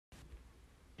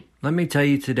Let me tell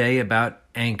you today about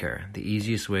Anchor, the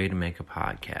easiest way to make a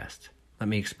podcast. Let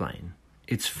me explain.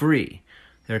 It's free.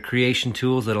 There are creation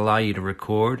tools that allow you to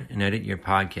record and edit your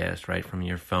podcast right from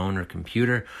your phone or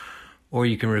computer, or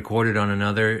you can record it on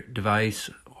another device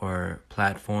or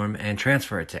platform and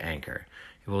transfer it to Anchor.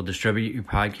 It will distribute your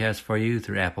podcast for you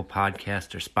through Apple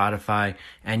Podcasts or Spotify,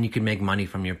 and you can make money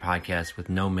from your podcast with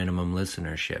no minimum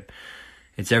listenership.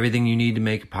 It's everything you need to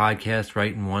make a podcast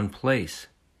right in one place.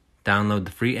 Download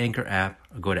the free Anchor app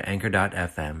or go to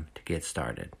anchor.fm to get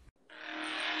started.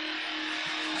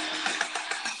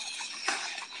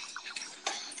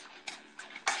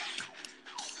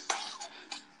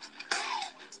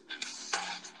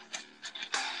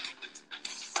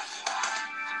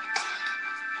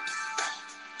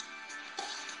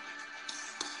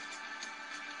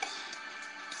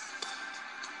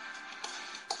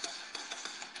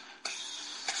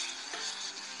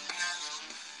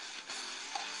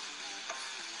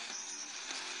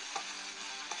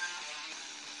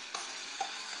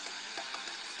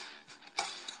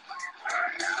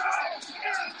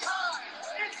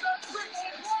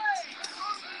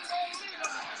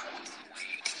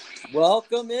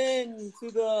 Welcome in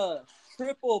to the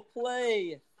Triple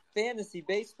Play Fantasy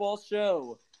Baseball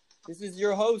Show. This is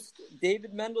your host,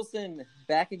 David Mendelson,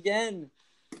 back again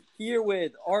here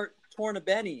with Art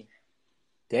Tornabene.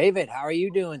 David, how are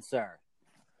you doing, sir?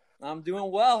 I'm doing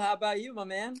well. How about you, my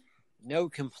man? No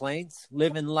complaints.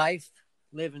 Living life,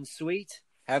 living sweet.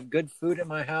 Have good food at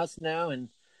my house now and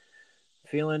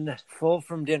feeling full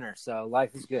from dinner, so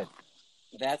life is good.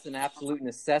 That's an absolute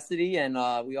necessity. And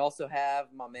we also have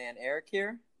my man Eric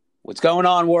here. What's going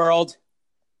on, world?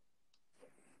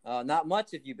 Not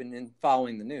much if you've been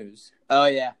following the news. Oh,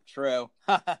 yeah, true.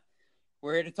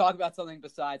 We're here to talk about something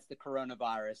besides the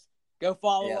coronavirus. Go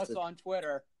follow us on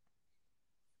Twitter.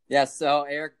 Yes, so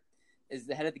Eric is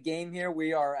the head of the game here.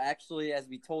 We are actually, as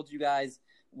we told you guys,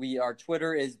 our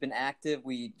Twitter has been active.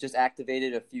 We just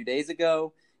activated a few days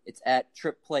ago. It's at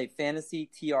Trip Play Fantasy,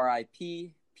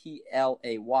 TRIP.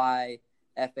 PLAYFANTASY.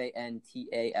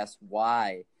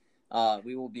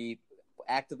 We will be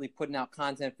actively putting out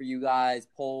content for you guys,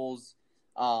 polls,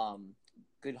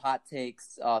 good hot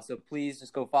takes. So please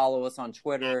just go follow us on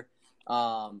Twitter,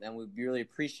 and we'd really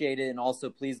appreciate it. And also,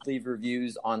 please leave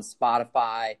reviews on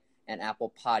Spotify and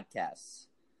Apple Podcasts.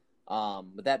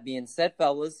 With that being said,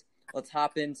 fellas, let's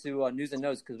hop into news and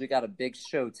notes because we got a big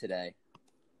show today.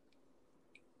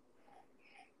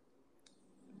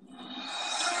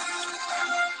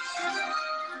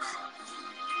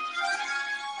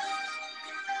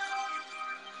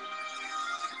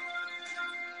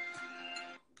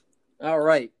 All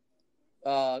right.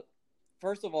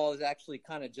 First of all, it actually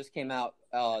kind of just came out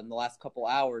in the last couple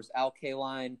hours. Al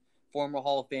Kaline, former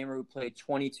Hall of Famer who played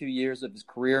 22 years of his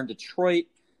career in Detroit,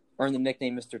 earned the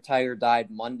nickname Mr. Tiger,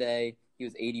 died Monday. He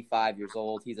was 85 years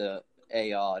old. He's an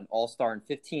all-star in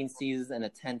 15 seasons and a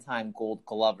 10-time Gold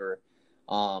Glover,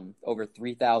 over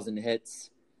 3,000 hits.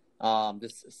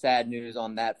 Just sad news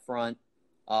on that front.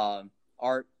 Art,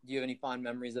 do you have any fond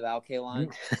memories of Al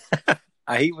Kaline?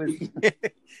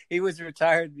 He was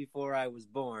retired before I was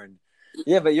born.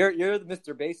 Yeah, but you're the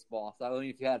Mr. Baseball, so I don't know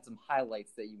if you had some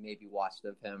highlights that you maybe watched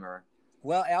of him or.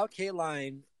 Well, Al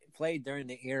Kaline played during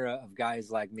the era of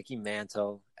guys like Mickey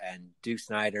Mantle and Duke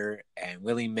Snider and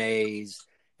Willie Mays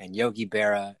and Yogi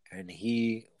Berra, and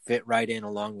he fit right in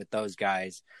along with those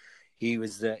guys. He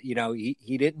was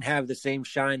he didn't have the same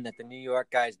shine that the New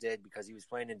York guys did because he was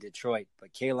playing in Detroit,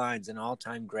 but Kaline's an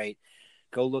all-time great.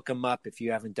 Go look him up if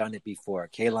you haven't done it before.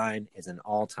 Kaline is an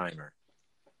all-timer.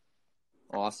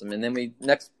 Awesome. And then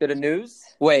next bit of news.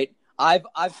 Wait, I've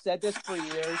said this for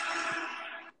years.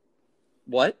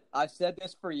 What? I've said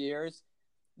this for years.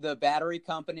 The battery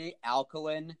company,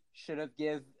 Alkaline, should have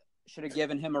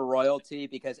given him a royalty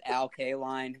because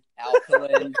Alkaline.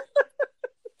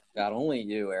 God, only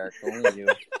you, Eric. Only you.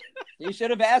 You should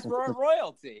have asked for a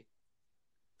royalty.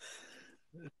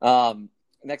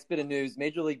 Next bit of news: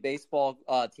 Major League Baseball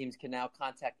teams can now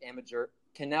contact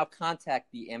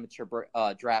the amateur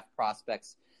draft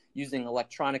prospects using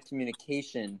electronic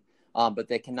communication, but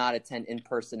they cannot attend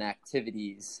in-person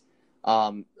activities.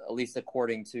 At least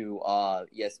according to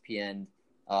ESPN.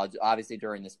 Obviously,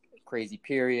 during this crazy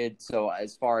period. So,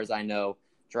 as far as I know,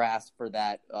 drafts for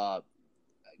that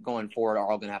going forward are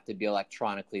all going to have to be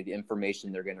electronically. The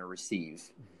information they're going to receive.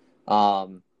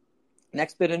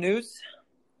 Next bit of news.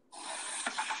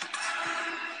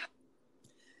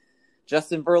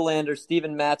 Justin Verlander,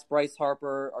 Steven Matz, Bryce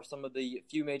Harper are some of the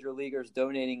few major leaguers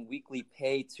donating weekly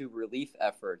pay to relief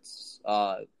efforts.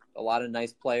 A lot of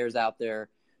nice players out there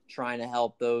trying to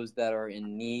help those that are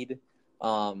in need.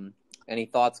 And Any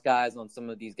thoughts, guys, on some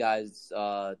of these guys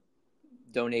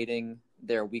donating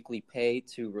their weekly pay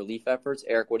to relief efforts?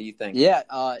 Eric, what do you think? Yeah,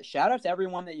 shout out to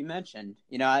everyone that you mentioned.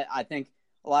 I think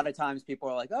a lot of times people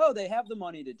are like, oh, they have the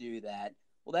money to do that.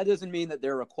 Well, that doesn't mean that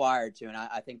they're required to. And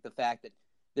I think the fact that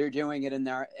they're doing it in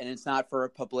there, and it's not for a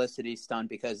publicity stunt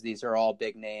because these are all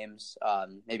big names.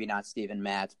 Maybe not Steven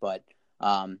Matz, but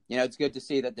it's good to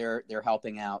see that they're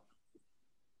helping out.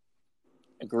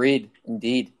 Agreed.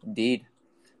 Indeed.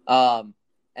 And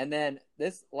then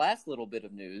this last little bit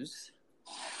of news.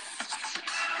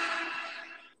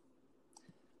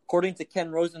 According to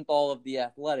Ken Rosenthal of The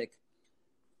Athletic,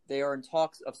 they are in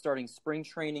talks of starting spring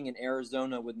training in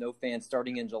Arizona with no fans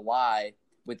starting in July,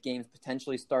 with games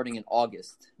potentially starting in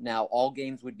August. Now, all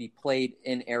games would be played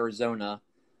in Arizona.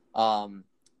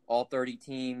 All 30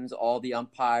 teams, all the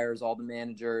umpires, all the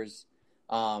managers,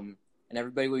 and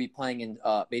everybody would be playing in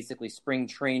basically spring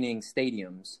training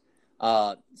stadiums.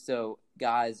 So,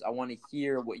 guys, I want to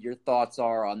hear what your thoughts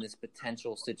are on this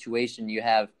potential situation. You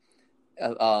have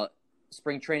a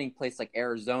spring training place like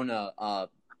Arizona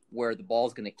where the ball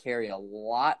is going to carry a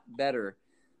lot better.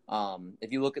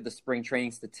 If you look at the spring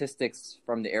training statistics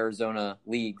from the Arizona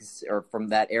leagues or from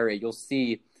that area, you'll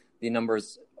see the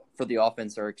numbers for the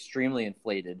offense are extremely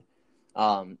inflated.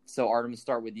 So, Artem,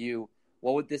 start with you.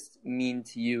 What would this mean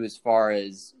to you as far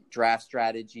as draft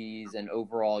strategies and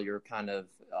overall your kind of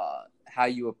how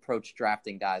you approach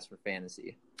drafting guys for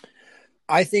fantasy?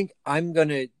 I think I'm going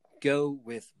to go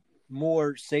with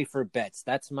more safer bets.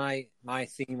 That's my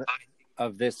theme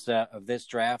of this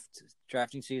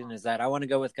drafting season, is that I want to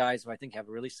go with guys who I think have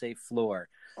a really safe floor.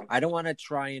 I don't want to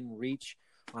try and reach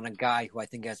on a guy who I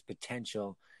think has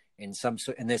potential in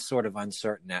this sort of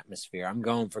uncertain atmosphere. I'm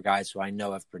going for guys who I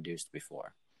know have produced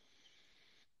before.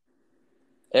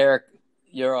 Eric,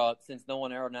 you're since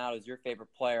Nolan Arenado is your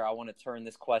favorite player, I want to turn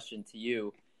this question to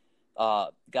you.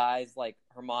 Guys like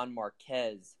German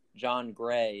Marquez, John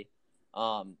Gray,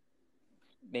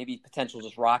 maybe potential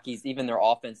just Rockies, even their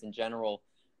offense in general,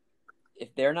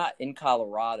 if they're not in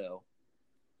Colorado,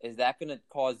 is that going to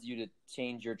cause you to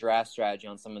change your draft strategy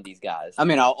on some of these guys? I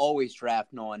mean, I'll always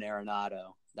draft Nolan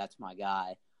Arenado. That's my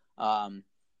guy.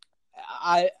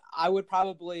 I would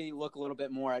probably look a little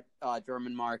bit more at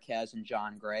German Marquez and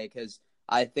John Gray, because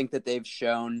I think that they've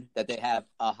shown that they have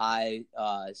a high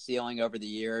ceiling over the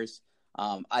years.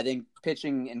 I think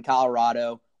pitching in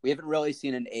Colorado, we haven't really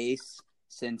seen an ace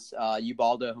since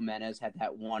Ubaldo Jimenez had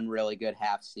that one really good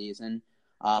half season.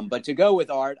 But to go with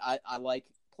Art, I like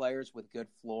players with good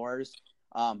floors,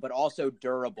 but also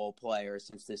durable players,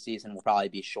 since the season will probably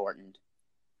be shortened.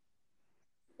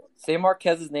 Say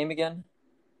Marquez's name again.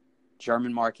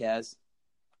 German Marquez.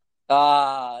 You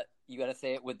got to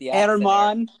say it with the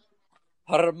accent.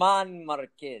 German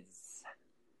Marquez.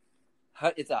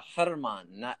 It's a Herman,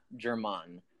 not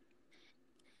German.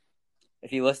 If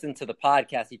he listened to the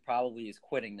podcast, he probably is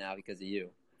quitting now because of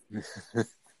you.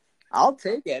 I'll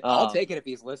take it. I'll take it if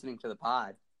he's listening to the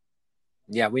pod.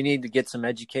 Yeah, we need to get some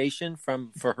education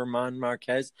for German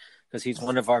Marquez, because he's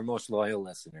one of our most loyal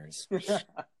listeners.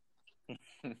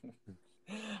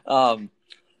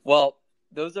 Well,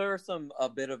 those are a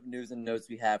bit of news and notes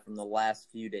we have from the last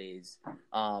few days.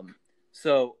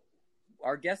 So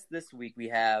our guest this week we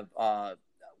have,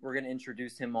 we're going to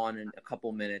introduce him on in a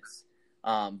couple minutes.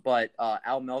 But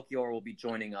Al Melchior will be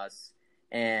joining us,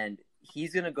 and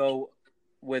he's going to go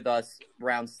with us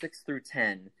rounds 6 through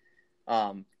 10,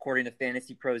 according to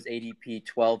Fantasy Pros ADP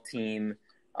 12-team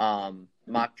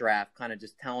mock draft, kind of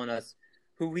just telling us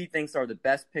who he thinks are the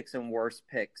best picks and worst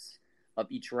picks of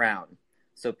each round.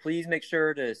 So please make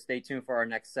sure to stay tuned for our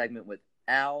next segment with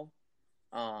Al,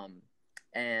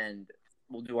 and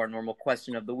we'll do our normal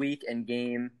question of the week and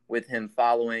game with him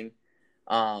following.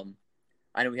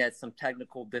 I know we had some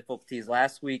technical difficulties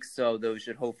last week, so those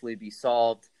should hopefully be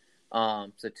solved.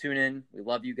 So tune in. We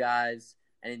love you guys.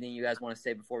 Anything you guys want to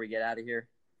say before we get out of here?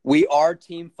 We are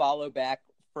team follow back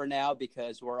for now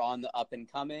because we're on the up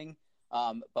and coming.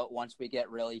 But once we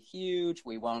get really huge,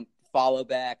 we won't follow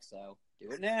back. So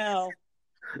do it now.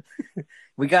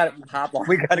 We got to hop on.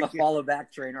 We got to follow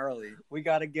back train early. We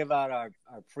got to give out our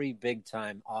pre-big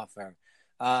time offer.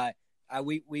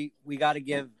 We got to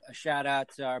give a shout out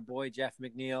to our boy Jeff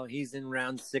McNeil. He's in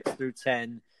rounds 6 through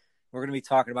 10. We're going to be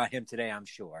talking about him today, I'm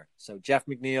sure. So Jeff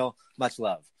McNeil, much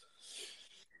love.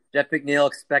 Jeff McNeil,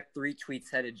 expect 3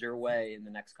 tweets headed your way in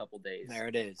the next couple days. There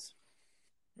it is.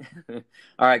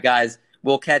 All right, guys.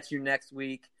 We'll catch you next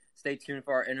week. Stay tuned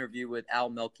for our interview with Al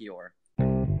Melchior.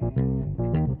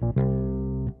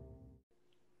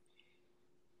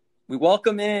 We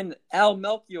welcome in Al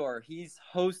Melchior. He's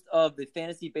host of the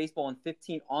Fantasy Baseball in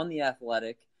 15 on The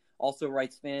Athletic, Also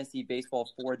writes fantasy baseball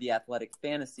for The Athletic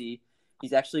Fantasy.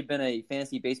 He's actually been a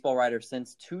fantasy baseball writer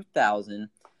since 2000,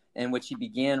 in which he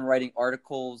began writing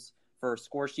articles for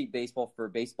Scoresheet Baseball for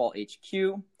Baseball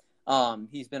HQ.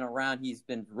 He's been around. He's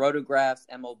been Rotographs,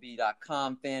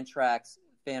 MLB.com, Fantrax,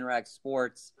 FanRag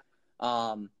Sports.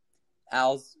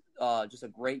 Al's just a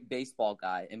great baseball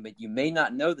guy, but you may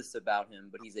not know this about him,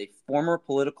 but he's a former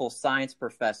political science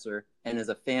professor and is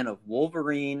a fan of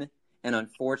Wolverine and,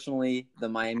 unfortunately, the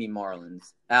Miami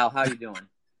Marlins. Al, how you doing?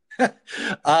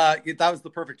 That was the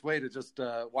perfect way to just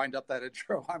wind up that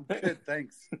intro. I'm good,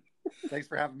 thanks. Thanks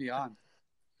for having me on.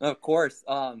 Of course.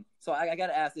 So I got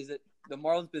to ask, is it the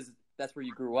Marlins business, that's where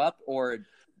you grew up, or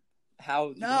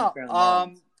how? No,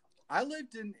 I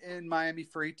lived in Miami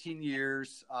for 18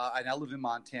 years. I now live in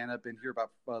Montana. Been here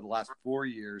about the last 4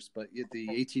 years, but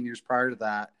the 18 years prior to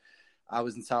that, I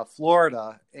was in South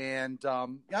Florida. And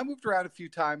I moved around a few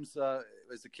times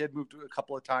as a kid, moved a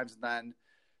couple of times, and then,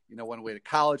 went away to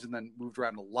college and then moved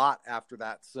around a lot after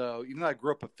that. So even though I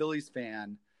grew up a Phillies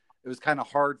fan, it was kind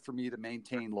of hard for me to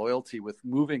maintain loyalty with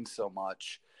moving so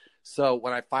much. So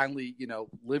when I finally,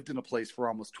 lived in a place for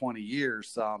almost 20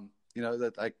 years,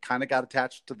 that I kind of got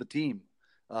attached to the team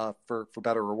for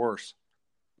better or worse.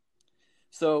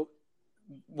 So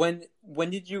what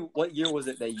year was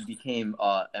it that you became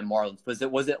a Marlins?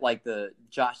 Was it like the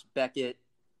Josh Beckett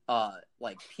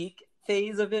peak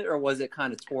phase of it, or was it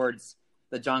kind of towards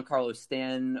the Giancarlo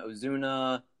Stanton,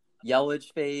 Ozuna,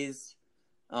 Yelich phase?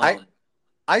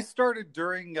 I started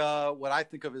during what I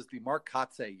think of as the Mark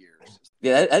Kotsay years.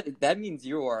 Yeah, that means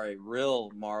you are a real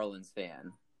Marlins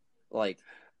fan. Well,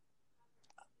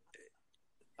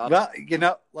 it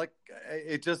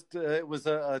was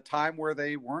a time where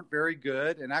they weren't very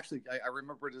good. And actually, I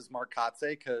remember it as Mark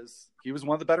Kotsay because he was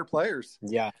one of the better players.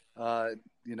 Yeah.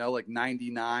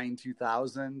 99,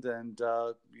 2000. And,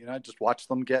 I just watched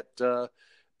them get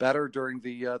better during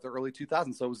the early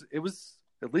 2000s. So it was,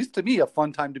 at least to me, a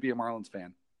fun time to be a Marlins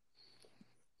fan.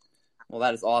 Well,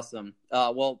 that is awesome.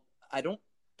 I don't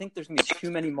think there's going to be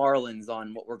too many Marlins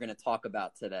on what we're going to talk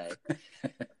about today.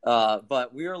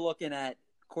 But we are looking at,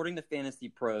 according to Fantasy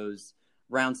Pros,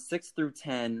 rounds 6 through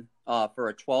 10 for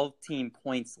a 12-team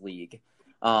points league.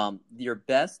 Your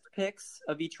best picks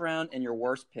of each round and your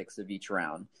worst picks of each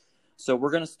round. So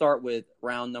we're going to start with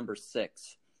round number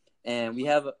 6. And we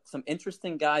have some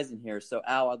interesting guys in here. So,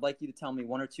 Al, I'd like you to tell me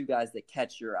one or two guys that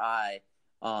catch your eye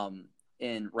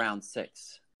in round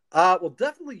 6. Well,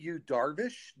 definitely Yu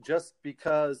Darvish, just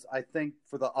because I think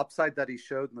for the upside that he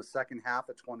showed in the second half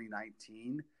of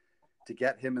 2019, to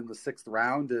get him in the 6th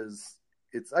round it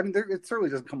certainly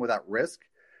doesn't come without risk,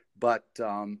 but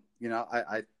I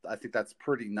think that's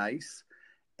pretty nice.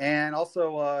 And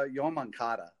also Yoan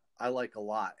Moncada, I like a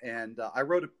lot. And I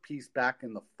wrote a piece back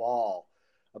in the fall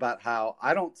about how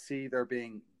I don't see there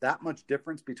being that much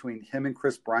difference between him and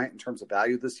Chris Bryant in terms of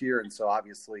value this year. And so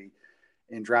obviously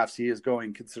in drafts, he is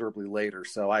going considerably later.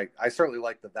 So I certainly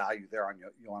like the value there on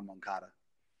Yoan Moncada.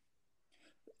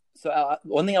 So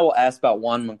one thing I will ask about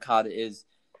Yoan Moncada is,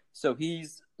 so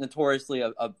he's notoriously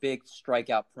a big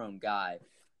strikeout-prone guy.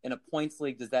 In a points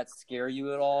league, does that scare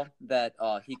you at all, that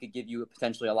he could give you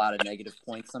potentially a lot of negative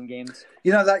points some games?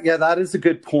 That is a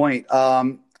good point.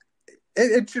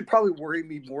 It should probably worry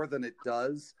me more than it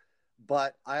does.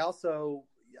 But I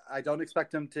don't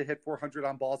expect him to hit 400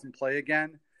 on balls in play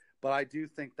again. But I do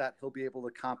think that he'll be able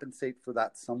to compensate for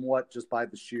that somewhat just by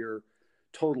the sheer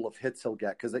total of hits he'll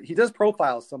get, because he does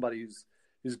profile as somebody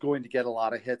who's going to get a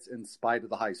lot of hits in spite of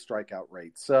the high strikeout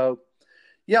rate. So,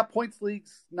 yeah, points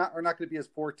leagues are not going to be as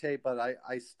forte, but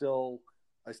I still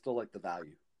like the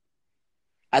value.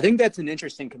 I think that's an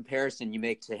interesting comparison you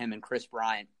make to him and Chris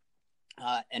Bryant,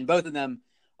 and both of them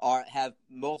have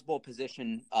multiple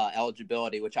position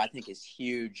eligibility, which I think is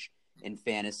huge in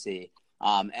fantasy.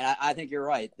 And I think you're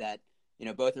right that,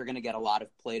 both are going to get a lot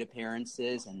of plate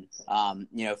appearances. And,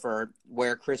 for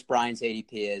where Chris Bryant's ADP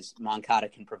is, Moncada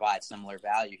can provide similar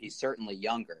value. He's certainly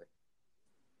younger.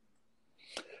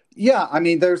 Yeah, I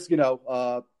mean, there's,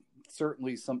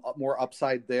 certainly some more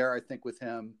upside there, I think, with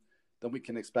him than we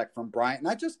can expect from Bryant. And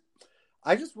I just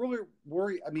really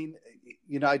worry. I mean,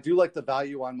 I do like the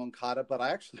value on Moncada, but I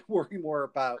actually worry more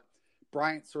about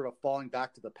Bryant sort of falling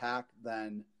back to the pack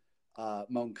than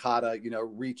Moncada,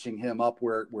 reaching him up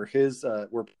where his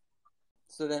were.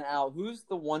 So then, Al, who's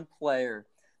the one player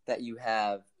that you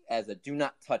have as a do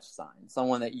not touch sign?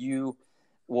 Someone that you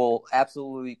will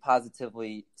absolutely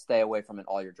positively stay away from in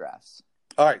all your drafts.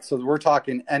 All right, so we're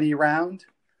talking any round?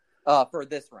 For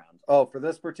this round. Oh, for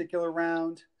this particular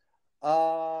round?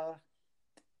 I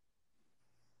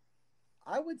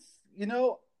would,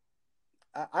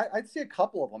 I'd see a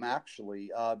couple of them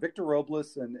actually. Victor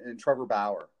Robles and Trevor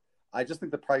Bauer. I just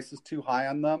think the price is too high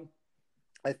on them.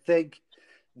 I think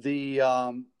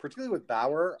particularly with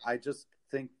Bauer, I just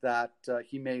think that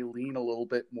he may lean a little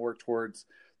bit more towards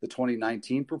the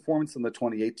 2019 performance than the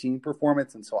 2018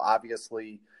 performance, and so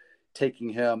obviously taking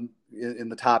him in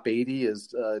the top 80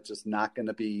 is just not going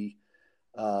to be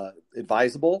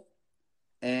advisable.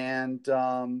 And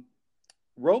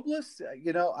Robles,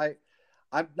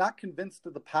 I'm not convinced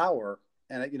of the power.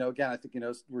 And, again, I think,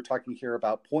 we're talking here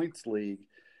about points league.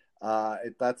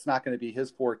 That's not going to be his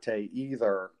forte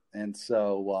either. And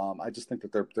so I just think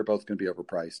that they're both going to be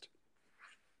overpriced.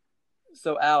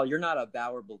 So, Al, you're not a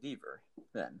Bauer believer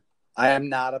then? I am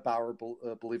not a Bauer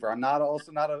believer. I'm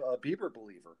also not a Bieber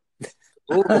believer.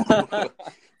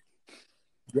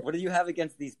 What do you have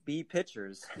against these B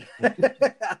pitchers?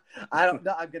 I don't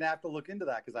know. I'm going to have to look into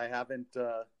that because I haven't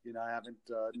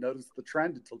noticed the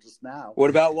trend until just now. What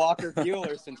about Walker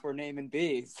Buehler since we're naming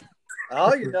Bs?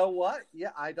 Oh, you know what?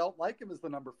 Yeah, I don't like him as the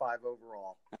number 5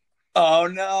 overall. Oh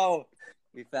no,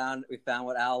 we found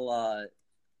what Al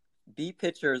B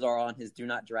pitchers are on his do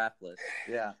not draft list.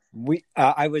 Yeah,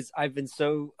 I've been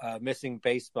so missing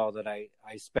baseball that I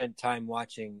spent time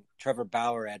watching Trevor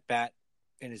Bauer at bat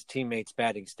and his teammates'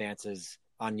 batting stances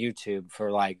on YouTube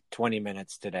for like 20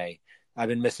 minutes today. I've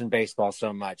been missing baseball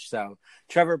so much. So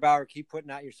Trevor Bauer, keep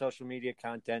putting out your social media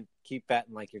content, keep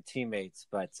batting like your teammates,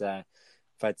 but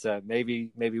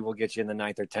maybe we'll get you in the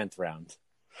 9th or 10th round.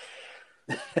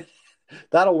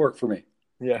 That'll work for me.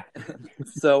 Yeah.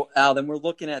 So, Al, then we're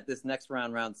looking at this next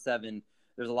round 7.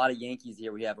 There's a lot of Yankees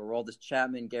here. We have Aroldis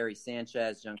Chapman, Gary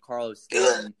Sanchez, Giancarlo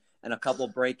Stanton, and a couple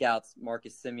of breakouts,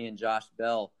 Marcus Semien, Josh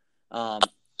Bell.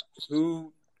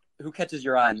 Who catches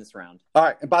your eye in this round? All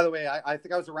right. And by the way, I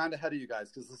think I was a round ahead of you guys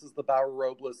because this is the Bauer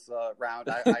Robles round.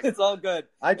 It's all good.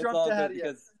 I jumped ahead of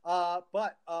you.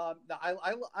 But I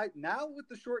now with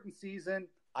the shortened season,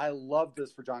 I love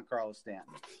this for Giancarlo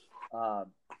Stanton.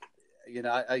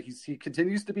 He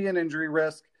continues to be an injury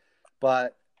risk,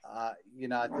 but I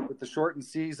think with the shortened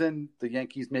season, the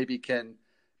Yankees maybe can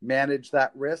manage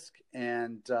that risk,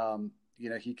 and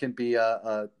he can be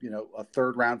a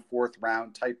 3rd round, 4th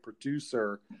round type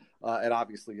producer at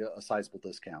obviously a sizable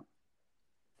discount.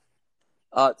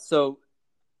 So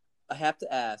I have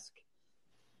to ask,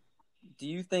 do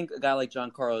you think a guy like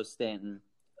Giancarlo Stanton,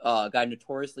 a guy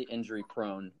notoriously injury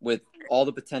prone with all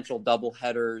the potential double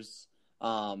headers,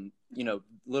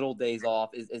 little days off,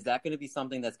 is that going to be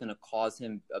something that's going to cause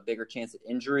him a bigger chance at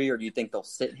injury, or do you think they'll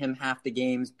sit him half the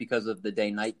games because of the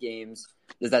day-night games?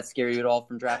 Does that scare you at all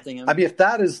from drafting him? I mean, if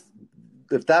that's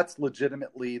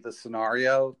legitimately the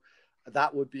scenario,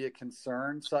 that would be a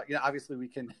concern. So, obviously we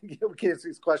can answer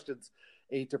these questions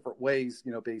 8 different ways,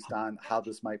 based on how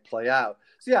this might play out.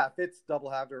 So yeah, if it's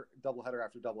doubleheader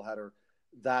after doubleheader,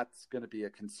 that's going to be a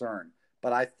concern.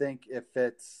 But I think if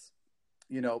it's,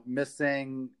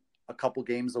 missing a couple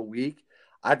games a week,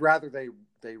 I'd rather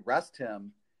they rest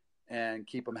him and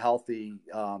keep him healthy,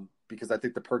 because I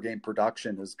think the per game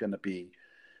production is going to be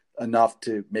enough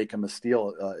to make him a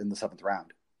steal in the 7th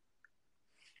round.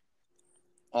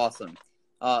 Awesome.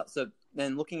 So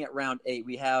then looking at round 8,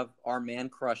 we have our man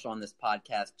crush on this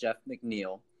podcast, Jeff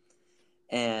McNeil.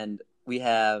 And we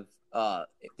have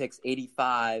picks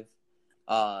 85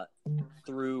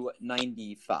 through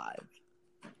 95.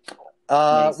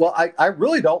 Well, I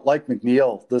really don't like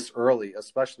McNeil this early,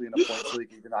 especially in a points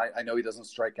league. Even I know he doesn't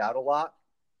strike out a lot,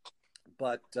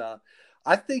 but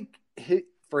I think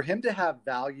for him to have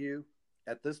value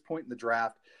at this point in the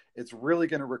draft, it's really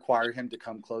going to require him to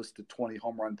come close to 20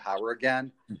 home run power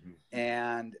again. Mm-hmm.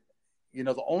 And,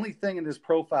 the only thing in his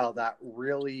profile that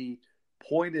really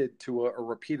pointed to a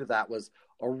repeat of that was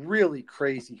a really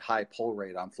crazy high pull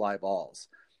rate on fly balls.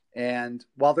 And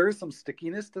while there is some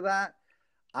stickiness to that,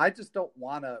 I just don't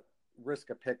want to risk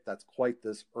a pick that's quite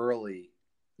this early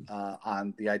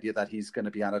on the idea that he's going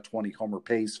to be on a 20 homer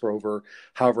pace for over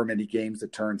however many games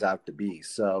it turns out to be.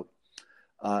 So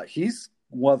he's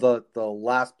one of the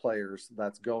last players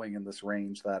that's going in this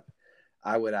range that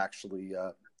I would actually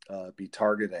be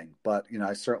targeting. But,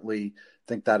 I certainly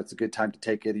think that it's a good time to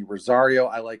take Eddie Rosario.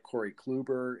 I like Corey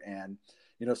Kluber, and,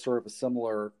 sort of a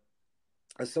similar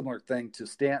thing to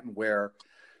Stanton where,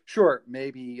 sure,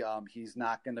 maybe he's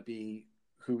not going to be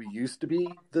who he used to be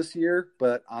this year,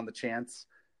 but on the chance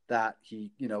that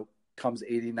he, comes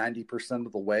 80, 90%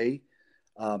 of the way,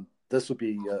 this would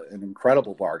be an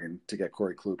incredible bargain to get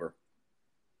Corey Kluber.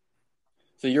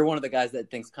 So you're one of the guys that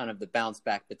thinks kind of the bounce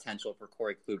back potential for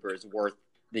Corey Kluber is worth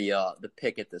the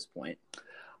pick at this point.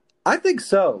 I think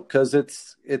so, because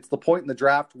it's the point in the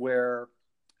draft where,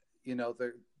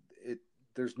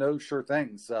 there's no sure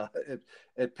things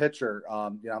at pitcher.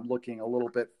 I'm looking a little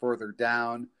bit further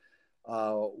down.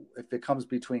 If it comes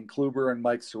between Kluber and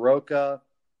Mike Soroka,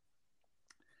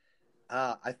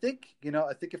 I think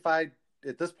if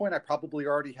at this point, I probably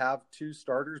already have 2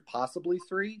 starters, possibly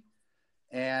 3.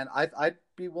 And I'd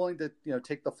be willing to,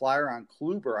 take the flyer on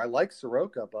Kluber. I like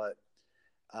Soroka, but,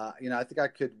 I think I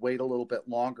could wait a little bit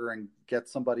longer and get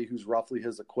somebody who's roughly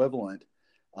his equivalent.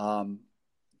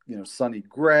 Sonny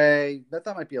Gray, that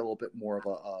might be a little bit more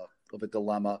of a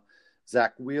dilemma.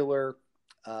 Zach Wheeler,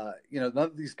 none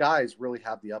of these guys really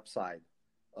have the upside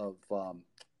of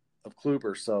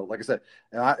Kluber. So, like I said,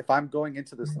 if I'm going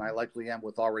into this and I likely am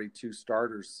with already 2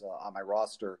 starters on my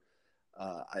roster,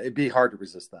 it'd be hard to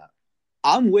resist that.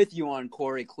 I'm with you on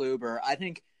Corey Kluber. I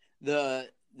think the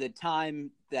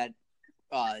time that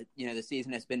the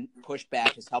season has been pushed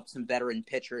back has helped some veteran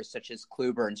pitchers such as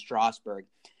Kluber and Strasburg.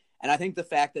 And I think the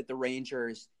fact that the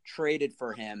Rangers traded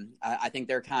for him, I think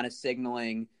they're kind of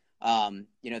signaling,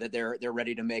 that they're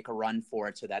ready to make a run for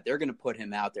it, so that they're going to put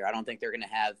him out there. I don't think they're going to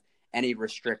have any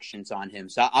restrictions on him.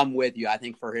 So I'm with you. I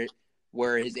think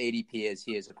where his ADP is,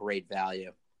 he is a great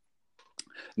value.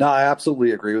 No, I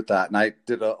absolutely agree with that. And I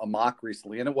did a mock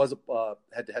recently, and it was a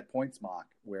head-to-head points mock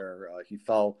where he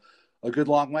fell a good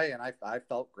long way, and I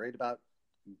felt great about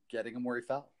getting him where he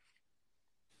fell.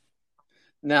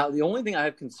 Now, the only thing I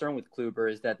have concern with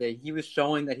Kluber is that he was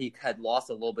showing that he had lost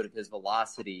a little bit of his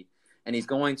velocity, and he's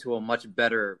going to a much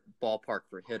better ballpark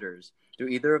for hitters. Do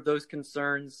either of those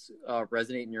concerns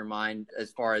resonate in your mind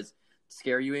as far as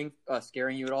scaring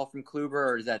you at all from Kluber,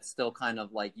 or is that still kind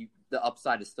of like the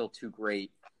upside is still too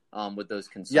great with those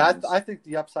concerns? Yeah, I think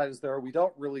the upside is there. We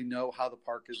don't really know how the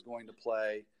park is going to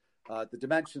play. The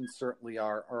dimensions certainly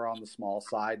are on the small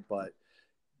side, but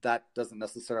that doesn't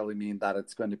necessarily mean that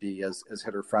it's going to be as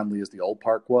hitter friendly as the old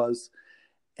park was.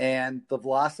 And the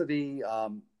velocity,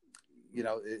 at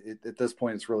this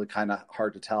point, it's really kind of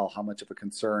hard to tell how much of a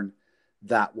concern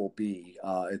that will be.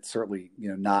 It's certainly,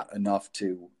 not enough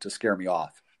to scare me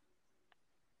off.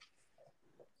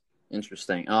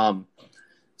 Interesting.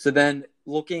 So then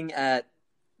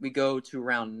we go to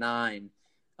round 9.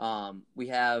 We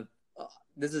have,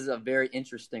 this is a very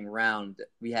interesting round.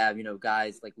 We have,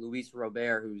 guys like Luis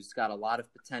Robert, who's got a lot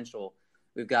of potential.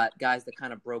 We've got guys that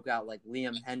kind of broke out like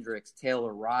Liam Hendriks,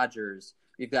 Taylor Rogers.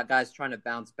 We've got guys trying to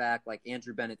bounce back like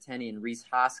Andrew Benintendi and Rhys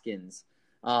Hoskins.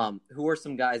 Who are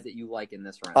some guys that you like in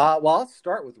this round? Well, I'll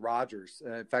start with Rogers.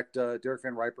 In fact, Derek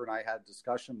Van Riper and I had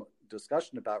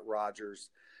discussion about Rogers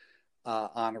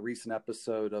on a recent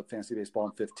episode of Fantasy Baseball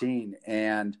in 15.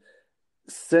 And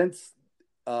since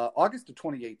August of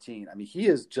 2018, he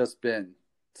has just been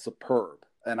superb.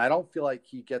 And I don't feel like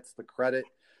he gets the credit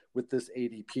with this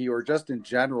ADP or just in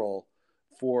general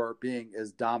for being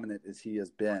as dominant as he has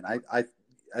been. I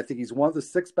think he's one of the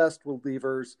 6 best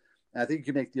relievers. And I think you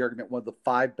can make the argument one of the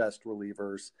 5 best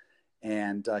relievers,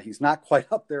 and he's not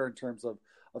quite up there in terms of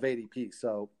ADP.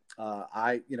 So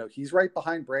he's right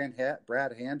behind Brad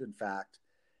Hand, in fact.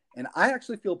 And I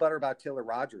actually feel better about Taylor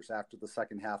Rogers after the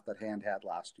second half that Hand had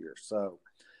last year. So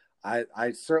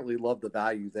I certainly love the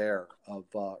value there of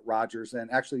Rogers. And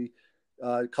actually,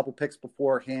 a couple picks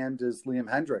before Hand is Liam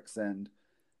Hendriks, and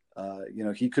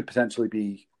he could potentially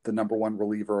be the number 1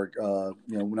 reliever,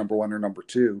 number 1 or number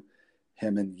 2.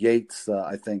 Him and Yates,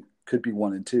 I think, could be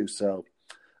 1 and 2. So,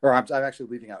 or I'm actually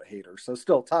leaving out Hader. So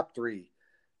still top 3.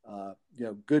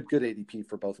 Good ADP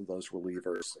for both of those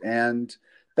relievers. And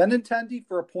Benintendi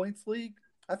for a points league,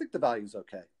 I think the value's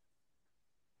okay.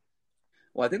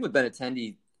 Well, I think with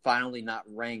Benintendi finally not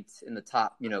ranked in the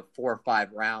top, 4 or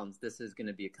 5 rounds, this is going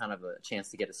to be a kind of a chance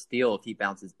to get a steal if he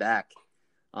bounces back.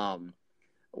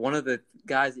 One of the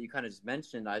guys that you kind of just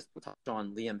mentioned, I touched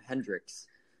on Liam Hendriks.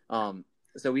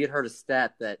 So we had heard a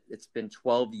stat that it's been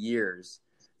 12 years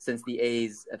since the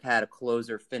A's have had a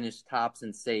closer finish tops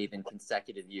and save in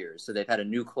consecutive years. So they've had a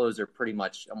new closer pretty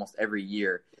much almost every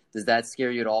year. Does that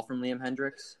scare you at all from Liam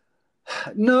Hendriks?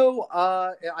 No,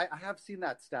 I have seen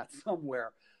that stat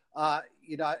somewhere.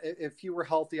 If he were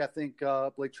healthy, I think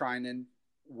Blake Treinen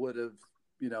would have,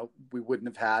 we wouldn't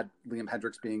have had Liam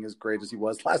Hendriks being as great as he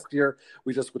was last year.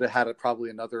 We just would have had probably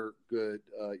another good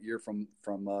year from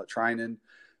Treinen.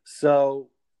 So,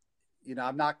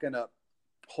 I'm not going to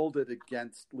hold it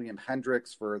against Liam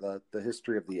Hendriks for the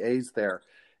history of the A's there.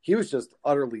 He was just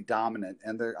utterly dominant,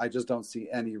 and I just don't see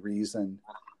any reason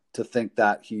to think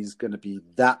that he's going to be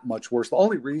that much worse. The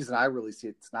only reason I really see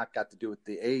it's not got to do with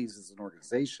the A's as an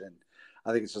organization.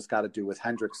 I think it's just got to do with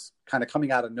Hendriks kind of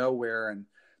coming out of nowhere and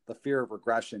the fear of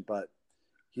regression. But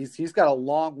he's got a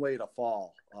long way to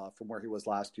fall from where he was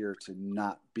last year to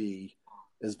not be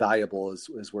as valuable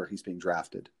as where he's being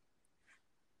drafted.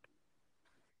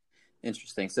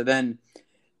 Interesting. So then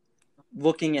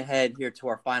looking ahead here to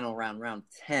our final round, round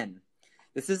 10,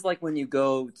 this is like when you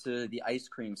go to the ice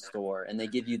cream store and they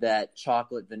give you that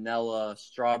chocolate, vanilla,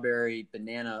 strawberry,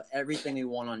 banana, everything you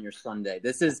want on your sundae.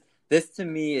 This to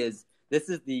me is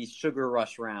the sugar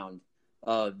rush round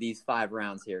of these 5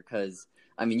 rounds here. Cause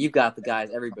I mean, you've got the guys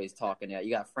everybody's talking about.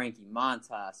 You got Frankie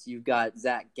Montas, you've got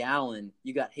Zach Gallen,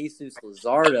 you got Jesus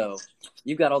Luzardo,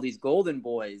 you've got all these golden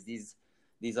boys, these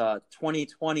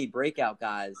 2020 breakout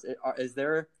guys. Is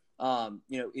there,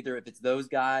 either if it's those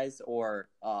guys or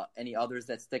any others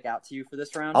that stick out to you for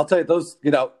this round? I'll tell you those,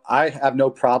 I have no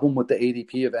problem with the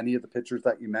ADP of any of the pitchers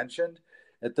that you mentioned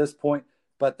at this point,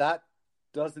 but that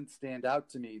doesn't stand out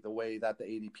to me the way that the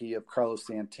ADP of Carlos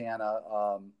Santana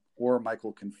or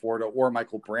Michael Conforto or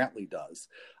Michael Brantley does.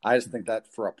 I just think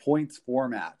that for a points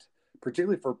format,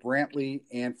 particularly for Brantley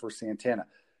and for Santana,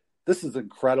 this is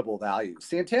incredible value.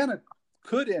 Santana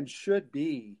could and should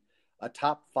be a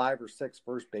top 5 or 6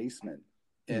 first baseman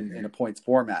in a points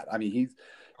format. I mean,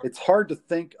 it's hard to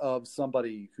think of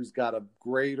somebody who's got a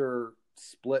greater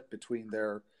split between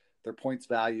their points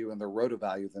value and their roto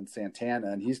value than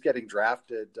Santana. And he's getting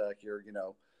drafted here,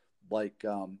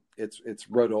 it's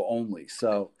roto only.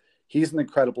 So he's an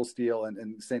incredible steal.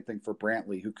 And same thing for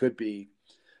Brantley, who could be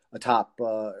a top,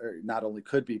 not only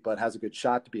could be, but has a good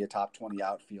shot to be a top 20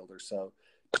 outfielder. So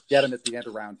get him at the end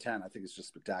of round 10. I think it's just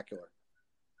spectacular.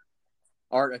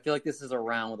 Art, I feel like this is a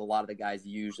round with a lot of the guys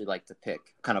you usually like to pick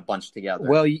kind of bunched together.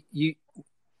 Well,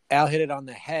 Al hit it on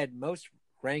the head. Most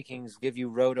rankings give you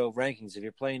roto rankings. If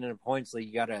you're playing in a points league,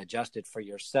 you got to adjust it for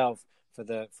yourself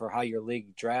for how your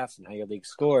league drafts and how your league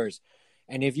scores.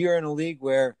 And if you're in a league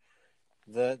where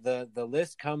the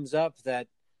list comes up that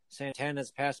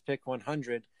Santana's past pick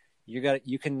 100,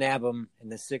 you can nab him in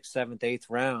the 6th, 7th, 8th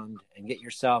round and get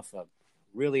yourself a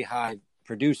really high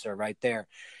producer right there.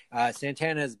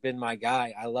 Santana has been my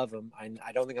guy. I love him.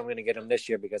 I don't think I'm going to get him this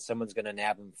year because someone's going to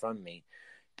nab him from me.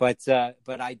 But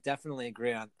I definitely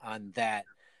agree on that.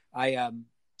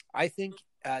 I think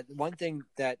one thing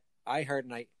that I heard,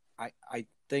 and I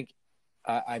think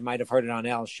I might have heard it on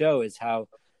Al's show, is how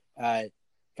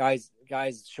guys,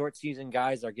 short season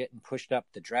guys are getting pushed up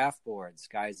the draft boards.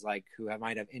 Guys like who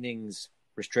might have innings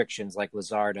restrictions, like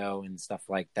Luzardo and stuff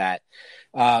like that.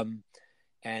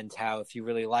 And how if you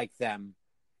really like them,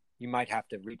 you might have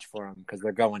to reach for them because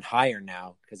they're going higher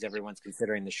now because everyone's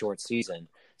considering the short season.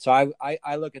 So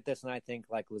I look at this and I think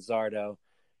like Luzardo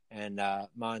and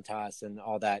Montas and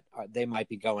all that, they might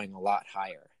be going a lot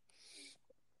higher.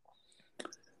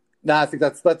 No, I think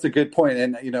that's a good point.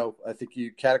 And, I think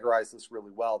you categorize this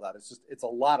really well, that it's a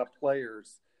lot of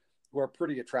players who are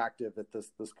pretty attractive at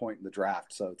this point in the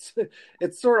draft. So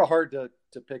it's sort of hard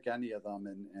to pick any of them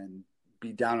and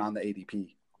be down on the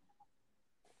ADP.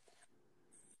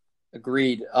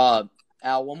 Agreed. Al,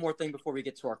 one more thing before we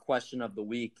get to our question of the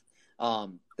week.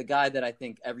 The guy that I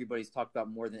think everybody's talked about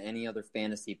more than any other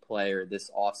fantasy player this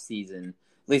offseason,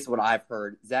 at least what I've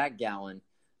heard, Zach Gallen.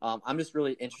 I'm just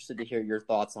really interested to hear your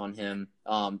thoughts on him.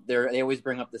 They always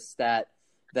bring up the stat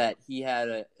that he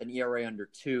had an ERA under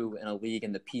 2 in a league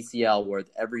in the PCL where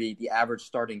the average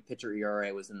starting pitcher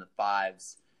ERA was in the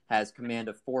 5s, has command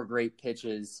of 4 great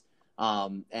pitches,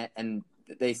 and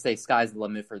they say sky's the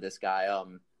limit for this guy.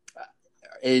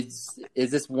 Is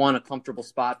this one a comfortable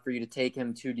spot for you to take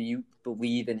him to? Do you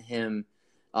believe in him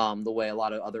the way a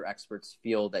lot of other experts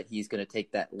feel that he's going to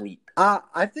take that leap?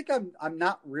 I think I'm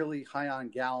not really high on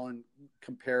Gallen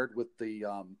compared with the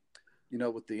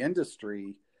with the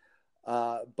industry.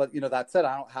 But that said,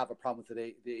 I don't have a problem with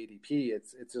the ADP.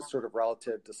 It's just sort of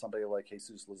relative to somebody like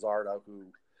Jesus Luzardo,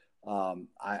 who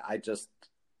I just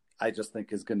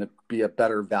think is going to be a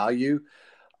better value.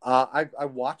 I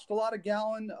watched a lot of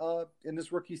Gallen in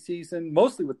his rookie season,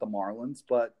 mostly with the Marlins,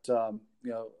 but a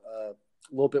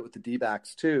little bit with the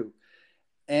D-backs too.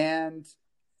 And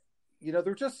there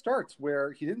were just starts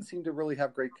where he didn't seem to really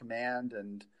have great command,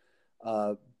 and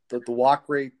the walk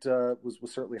rate was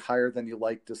certainly higher than you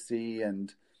like to see.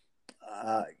 And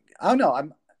I don't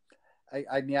know.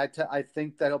 I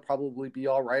think that he'll probably be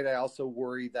all right. I also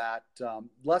worry that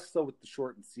less so with the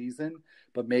shortened season,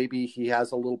 but maybe he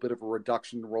has a little bit of a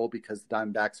reduction in role because the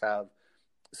Diamondbacks have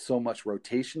so much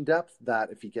rotation depth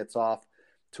that if he gets off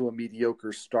to a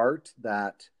mediocre start,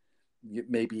 that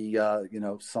maybe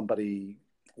somebody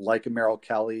like a Merrill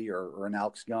Kelly or an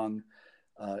Alex Young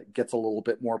gets a little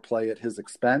bit more play at his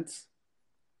expense.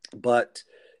 But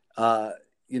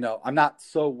I'm not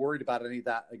so worried about any of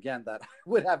that, again, that I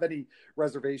would have any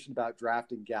reservation about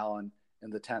drafting Gallen in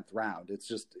the 10th round. It's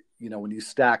just, when you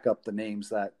stack up the names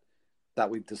that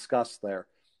we've discussed there,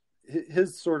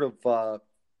 his sort of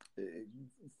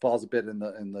falls a bit in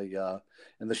the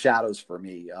shadows for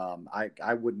me.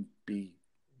 I wouldn't be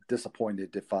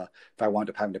disappointed if I wound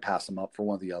up having to pass him up for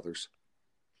one of the others.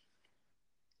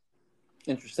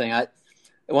 Interesting.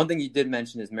 One thing you did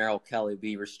mention is Merrill Kelly.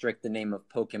 We restrict the name of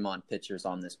Pokemon pitchers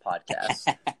on this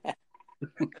podcast.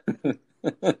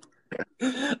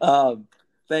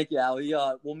 Thank you, Ali.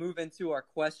 We'll move into our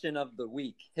question of the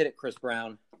week. Hit it, Chris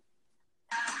Brown.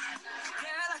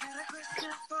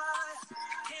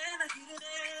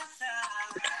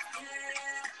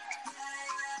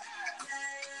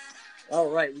 All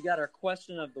right, we got our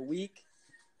question of the week.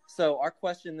 So our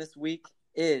question this week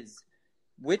is,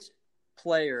 which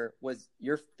player was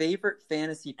your favorite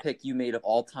fantasy pick you made of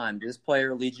all time? Did this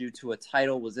player lead you to a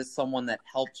title? Was this someone that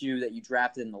helped you that you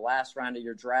drafted in the last round of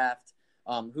your draft?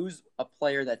 Who's a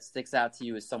player that sticks out to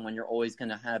you as someone you're always going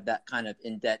to have that kind of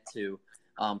in debt to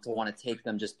want to take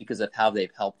them just because of how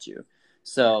they've helped you?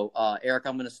 So, Eric,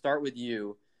 I'm going to start with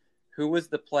you. Who was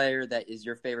the player that is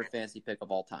your favorite fantasy pick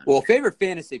of all time? Well, favorite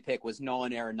fantasy pick was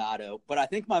Nolan Arenado, but I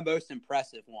think my most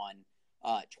impressive one,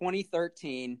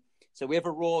 2013. So we have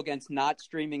a rule against not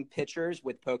streaming pitchers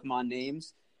with Pokemon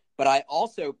names, but I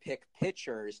also pick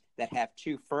pitchers that have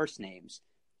two first names.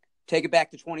 Take it back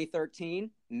to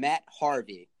 2013, Matt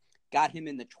Harvey. Got him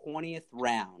in the 20th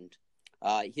round.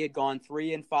 He had gone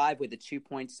 3-5 with a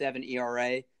 2.7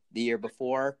 ERA the year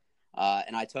before,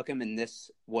 and I took him, and this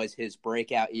was his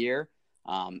breakout year.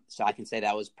 So I can say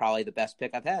that was probably the best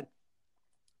pick I've had.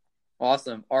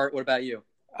 Awesome. Art, what about you?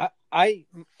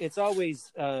 It's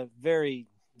always very,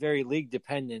 very league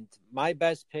dependent. My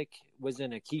best pick was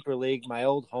in a keeper league, my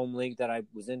old home league that I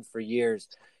was in for years.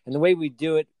 And the way we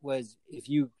do it was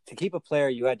to keep a player,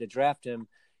 you had to draft him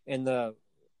in the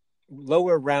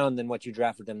lower round than what you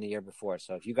drafted them the year before.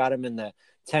 So if you got him in the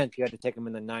 10th, you had to take him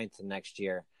in the 9th the next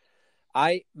year.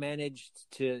 I managed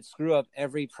to screw up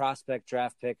every prospect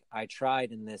draft pick I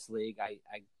tried in this league.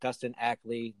 Dustin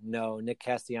Ackley, no. Nick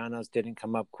Castellanos didn't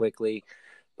come up quickly.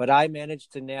 But I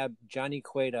managed to nab Johnny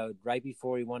Cueto right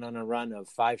before he went on a run of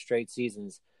 5 straight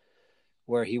seasons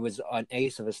where he was an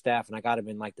ace of a staff, and I got him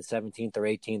in like the 17th or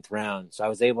 18th round. So I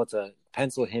was able to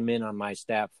pencil him in on my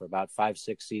staff for about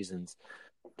 5-6 seasons.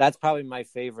 That's probably my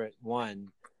favorite one.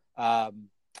 My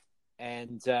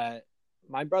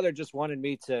brother just wanted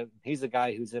me to – he's the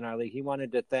guy who's in our league. He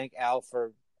wanted to thank Al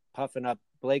for puffing up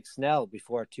Blake Snell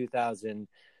before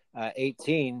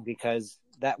 2018 because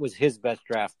that was his best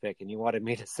draft pick, and he wanted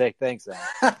me to say thanks,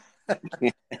 Al.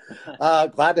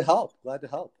 Glad to help.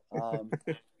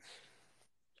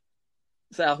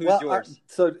 Sal, who's yours?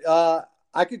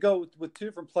 I could go with 2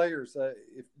 different players.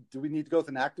 Do we need to go with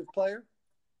an active player?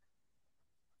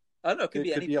 I don't know. It could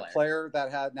be any player. A player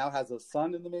that now has a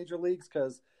son in the major leagues.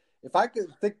 Because if I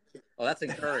could think, that's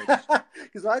encouraged.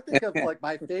 Because when I think of like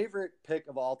my favorite pick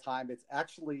of all time, it's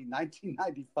actually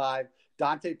 1995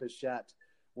 Dante Bichette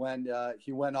when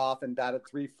he went off and batted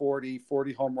 .340,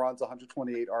 40 home runs,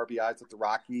 128 RBIs at the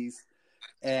Rockies,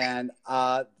 and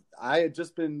I had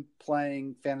just been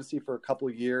playing fantasy for a couple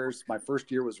of years. My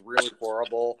first year was really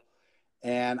horrible.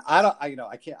 And I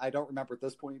don't remember at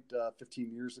this point,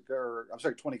 15 years ago, or I'm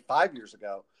sorry, 25 years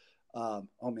ago. Oh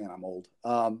man, I'm old.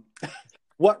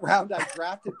 What round I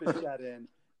drafted Bichette in,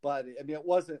 but I mean, it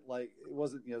wasn't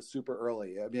super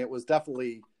early. I mean,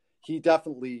 he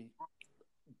definitely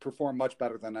performed much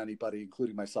better than anybody,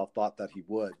 including myself, thought that he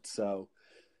would. So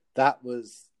that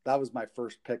was my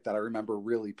first pick that I remember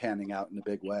really panning out in a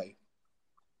big way.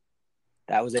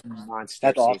 That was a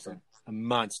monster season. Awesome. A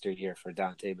monster year for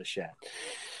Dante Bichette.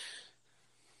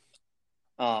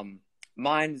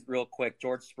 Mine, real quick,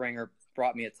 George Springer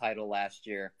brought me a title last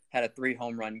year. Had a 3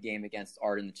 home run game against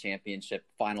Art in the championship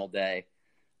final day.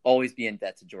 Always be in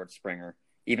debt to George Springer,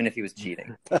 even if he was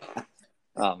cheating. But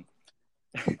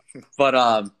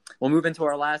we'll move into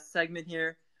our last segment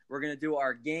here. We're going to do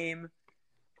our game.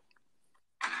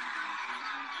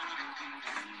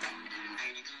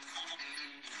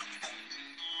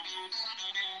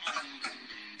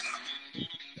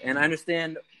 And I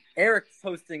understand Eric's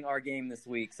hosting our game this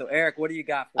week. So, Eric, what do you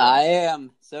got for us? I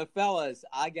am. So, fellas,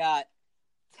 I got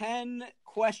 10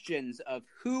 questions of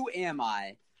who am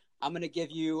I. I'm going to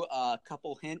give you a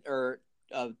couple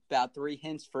about 3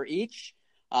 hints for each.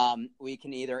 We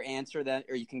can either answer that,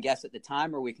 or you can guess at the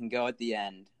time, or we can go at the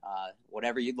end.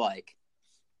 Whatever you'd like.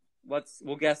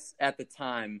 We'll guess at the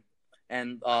time,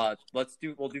 and we'll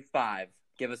do 5.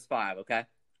 Give us 5, okay?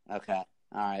 Okay. All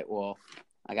right. Well,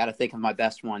 I got to think of my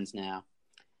best ones now.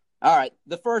 All right.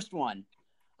 The first one.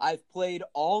 I've played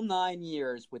all 9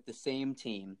 years with the same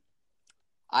team.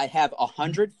 I have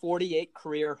 148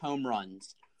 career home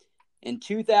runs. In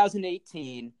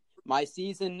 2018, my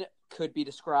season could be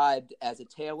described as a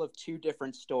tale of two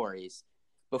different stories.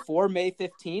 Before May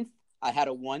 15th, I had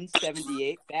a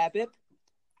 178 BABIP,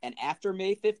 and after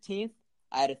May 15th,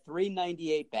 I had a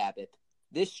 398 BABIP.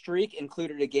 This streak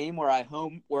included a game where I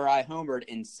homered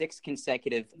in 6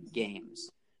 consecutive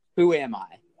games. Who am I?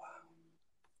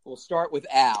 We'll start with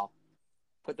Al.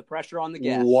 Put the pressure on the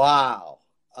guest. Wow.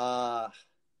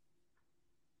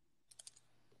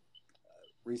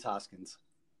 Rhys Hoskins.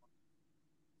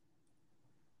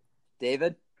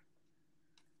 David?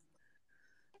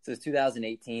 So it's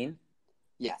 2018.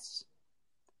 Yes.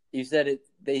 You said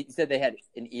they had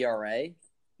an ERA.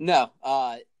 No.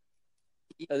 I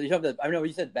know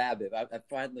you said BABIP. I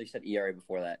finally said ERA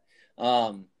before that.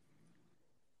 I'm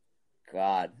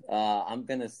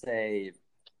gonna say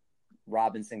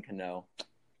Robinson Cano.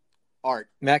 Art.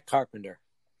 Matt Carpenter.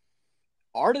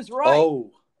 Art is right.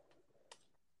 Oh.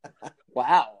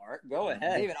 Wow, Art, go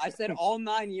ahead. David, I said all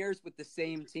 9 years with the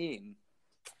same team.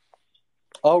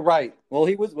 Oh, right. Well,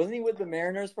 wasn't he with the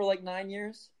Mariners for like 9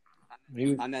 years?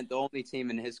 I meant the only team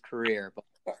in his career. But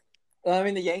I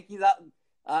mean, the Yankees.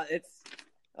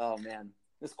 Oh man,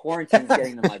 this quarantine's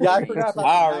getting to my Yeah, I brain. forgot about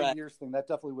All the 9 right. years thing. That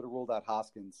definitely would have ruled out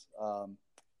Hoskins. But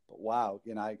wow,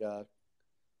 I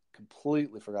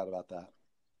completely forgot about that.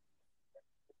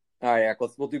 All right, Eric,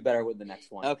 we'll do better with the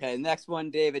next one. okay, next one,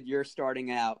 David, you're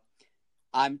starting out.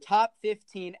 I'm top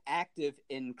 15 active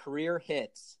in career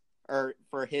hits, or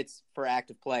for hits for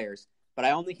active players, but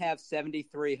I only have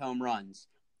 73 home runs.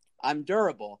 I'm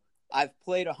durable. I've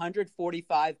played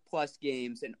 145 plus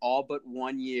games in all but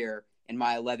 1 year in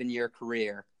my 11-year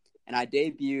career, and I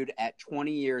debuted at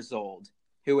 20 years old.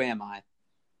 Who am I?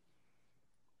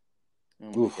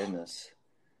 Oh my goodness.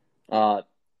 All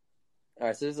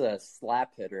right, so this is a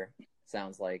slap hitter.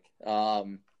 Sounds like. Are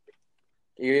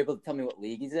you able to tell me what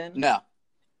league he's in? No.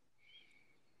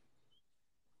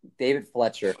 David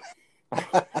Fletcher.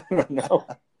 I don't know.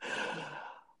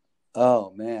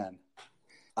 Oh, man.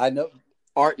 I know.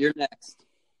 Art, you're next.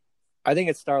 I think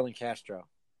it's Starlin Castro.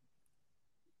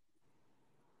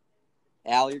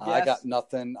 Al, your guess? I got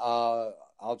nothing.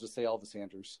 I'll just say Elvis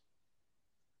Andrews.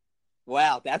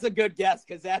 Wow, that's a good guess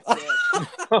because that's it.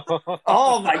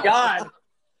 Oh my God.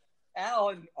 Al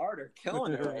and Art are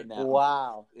killing it right now.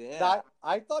 Wow. Yeah.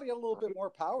 I thought he had a little bit more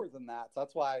power than that. So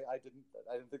that's why I didn't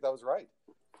think that was right.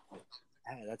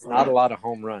 Yeah, that's not a lot of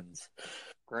home runs.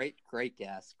 Great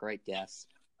guess. Great guess.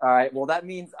 All right, well, that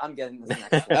means I'm getting this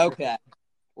next one. Okay.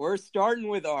 We're starting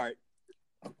with Art.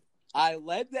 I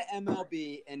led the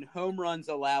MLB in home runs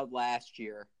allowed last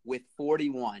year with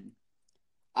 41.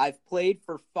 I've played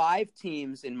for 5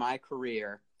 teams in my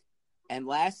career, and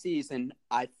last season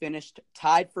I finished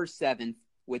tied for 7th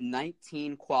with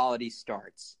 19 quality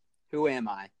starts. Who am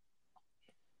I?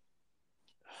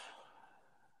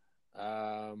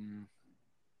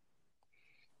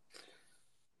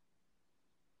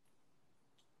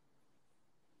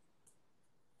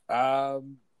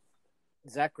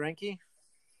 Zach Greinke?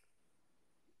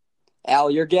 Al,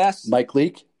 your guess? Mike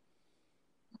Leake.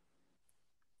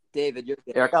 David, your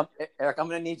guess. Eric, I'm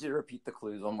going to need you to repeat the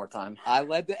clues one more time. I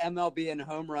led the MLB in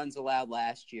home runs allowed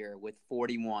last year with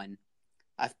 41.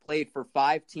 I've played for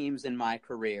 5 teams in my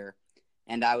career,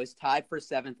 and I was tied for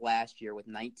 7th last year with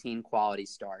 19 quality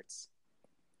starts.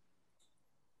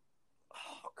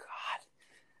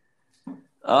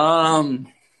 Oh,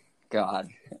 God.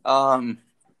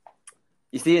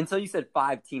 You see, until you said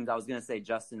 5 teams, I was going to say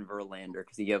Justin Verlander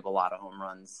because he gave a lot of home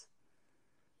runs.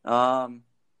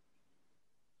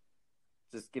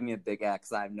 Just give me a big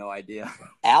X. I have no idea.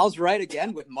 Al's right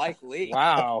again with Mike Lee.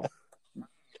 Wow.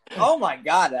 Oh, my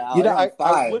God, Al.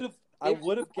 I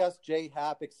would have guessed J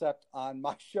Happ, except on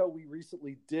my show we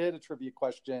recently did a trivia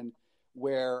question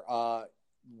where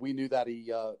we knew that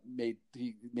he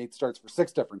made starts for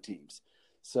 6 different teams.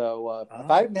 So if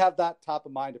I didn't have that top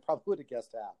of mind, I probably would have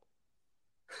guessed Happ.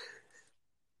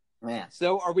 Man.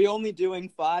 So are we only doing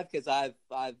 5? Because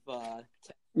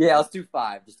Yeah, let's do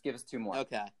 5. Just give us 2 more.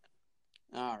 Okay.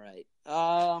 All right.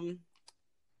 All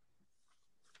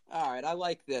right. I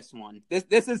like this one.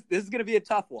 This is going to be a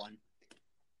tough one.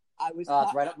 It's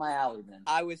right up my alley, then.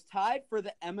 I was tied for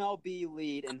the MLB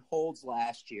lead in holds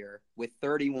last year with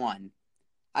 31.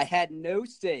 I had no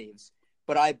saves,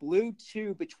 but I blew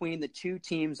 2 between the 2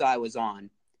 teams I was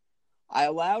on. I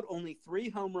allowed only 3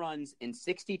 home runs in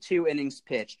 62 innings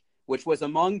pitched, which was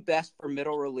among best for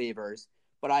middle relievers,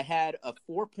 but I had a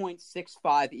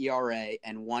 4.65 ERA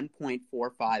and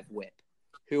 1.45 whip.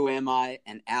 Who am I?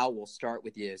 And Al, will start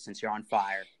with you since you're on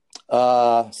fire.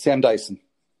 Sam Dyson.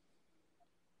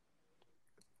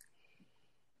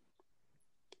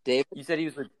 Dave? You said he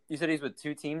was with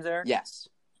 2 teams there? Yes.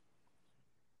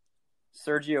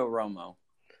 Sergio Romo.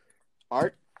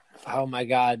 Art? Oh my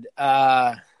God.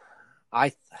 I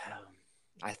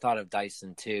thought of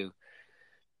Dyson too.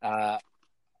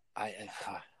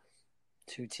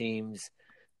 Two teams.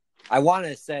 I want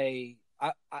to say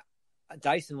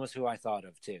Dyson was who I thought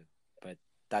of too, but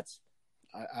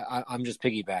I'm just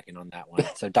piggybacking on that one.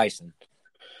 So Dyson.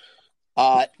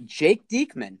 Jake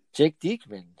Diekman. Jake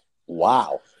Diekman.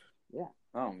 Wow. Yeah.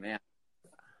 Oh man.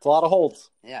 It's a lot of holds.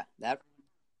 Yeah.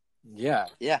 Yeah.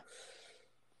 Yeah.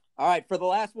 All right. For the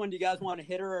last one, do you guys want a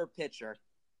hitter or a pitcher?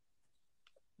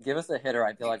 Give us a hitter.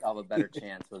 I feel like I'll have a better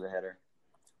chance with a hitter.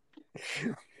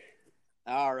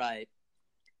 All right.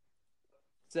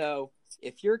 So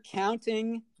if you're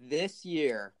counting this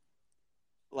year,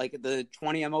 like the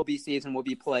 20 MLB season will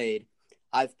be played,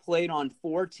 I've played on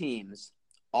 4 teams,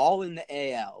 all in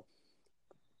the AL.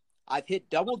 I've hit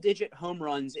double-digit home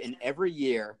runs in every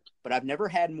year, but I've never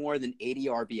had more than 80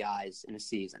 RBIs in a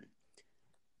season.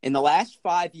 In the last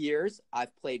 5 years,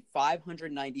 I've played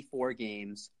 594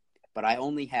 games, but I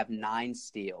only have 9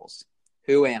 steals.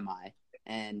 Who am I?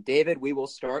 And David, we will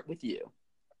start with you.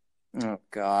 Oh,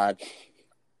 God.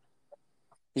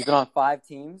 He's been on 5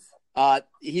 teams?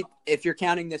 If you're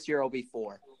counting this year, it'll be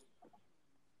 4.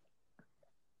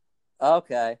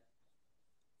 Okay.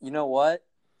 You know what?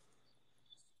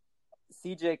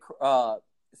 CJ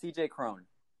Cron.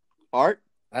 Art?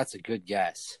 That's a good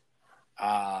guess.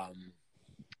 CJ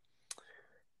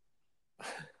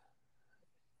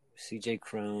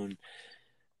Cron.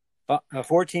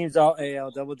 4 teams, all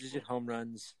AL, double-digit home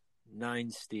runs,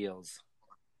 9 steals.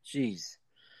 Jeez.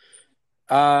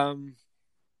 I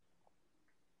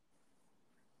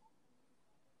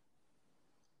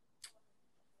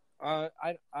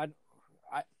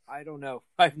don't know.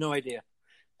 I have no idea.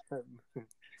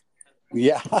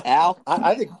 Yeah. Al?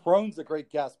 I think Crone's a great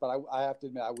guess, but I have to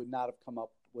admit I would not have come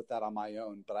up with that on my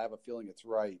own, but I have a feeling it's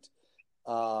right.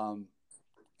 And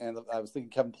I was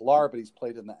thinking Kevin Pillar, but he's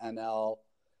played in the NL.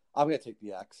 I'm going to take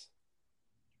the X.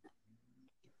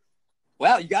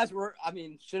 Well, you guys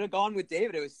should have gone with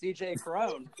David. It was CJ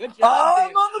Cron. Good job, Oh,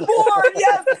 David. I'm on the board.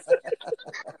 Yes.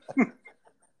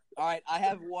 All right, I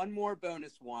have one more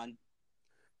bonus one.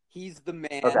 He's the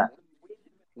man. Okay.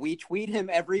 We tweet him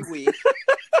every week,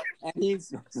 and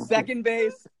he's second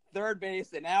base, third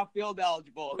base, and outfield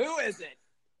eligible. Who is it?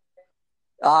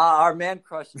 Our man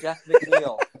crush, Jeff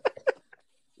McNeil.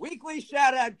 Weekly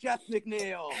shout out, Jeff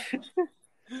McNeil.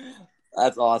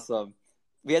 That's awesome.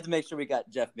 We had to make sure we got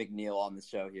Jeff McNeil on the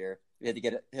show here. We had to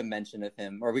get him mention of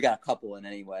him, or we got a couple in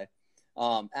anyway.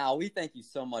 Al, we thank you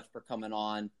so much for coming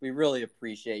on. We really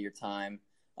appreciate your time.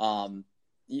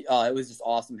 It was just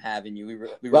awesome having you. We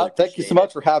really thank you so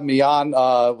much for having me on.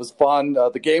 It was fun.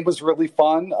 The game was really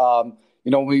fun.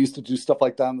 When we used to do stuff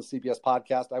like that on the CBS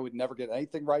podcast, I would never get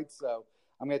anything right. So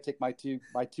I'm going to take my two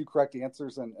correct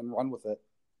answers and run with it.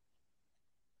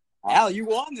 Al, you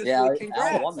won this week.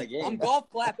 Congrats. Al won the game. I'm golf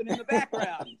clapping in the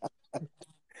background.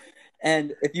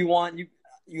 And if you want, you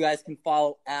guys can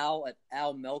follow Al at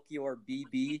Al Melchior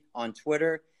BB on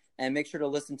Twitter, and make sure to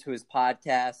listen to his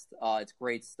podcast. It's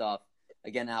great stuff.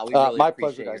 Again, Al, we really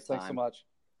appreciate your time. Thanks so much.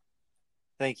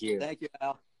 Thank you. Thank you,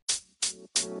 Al.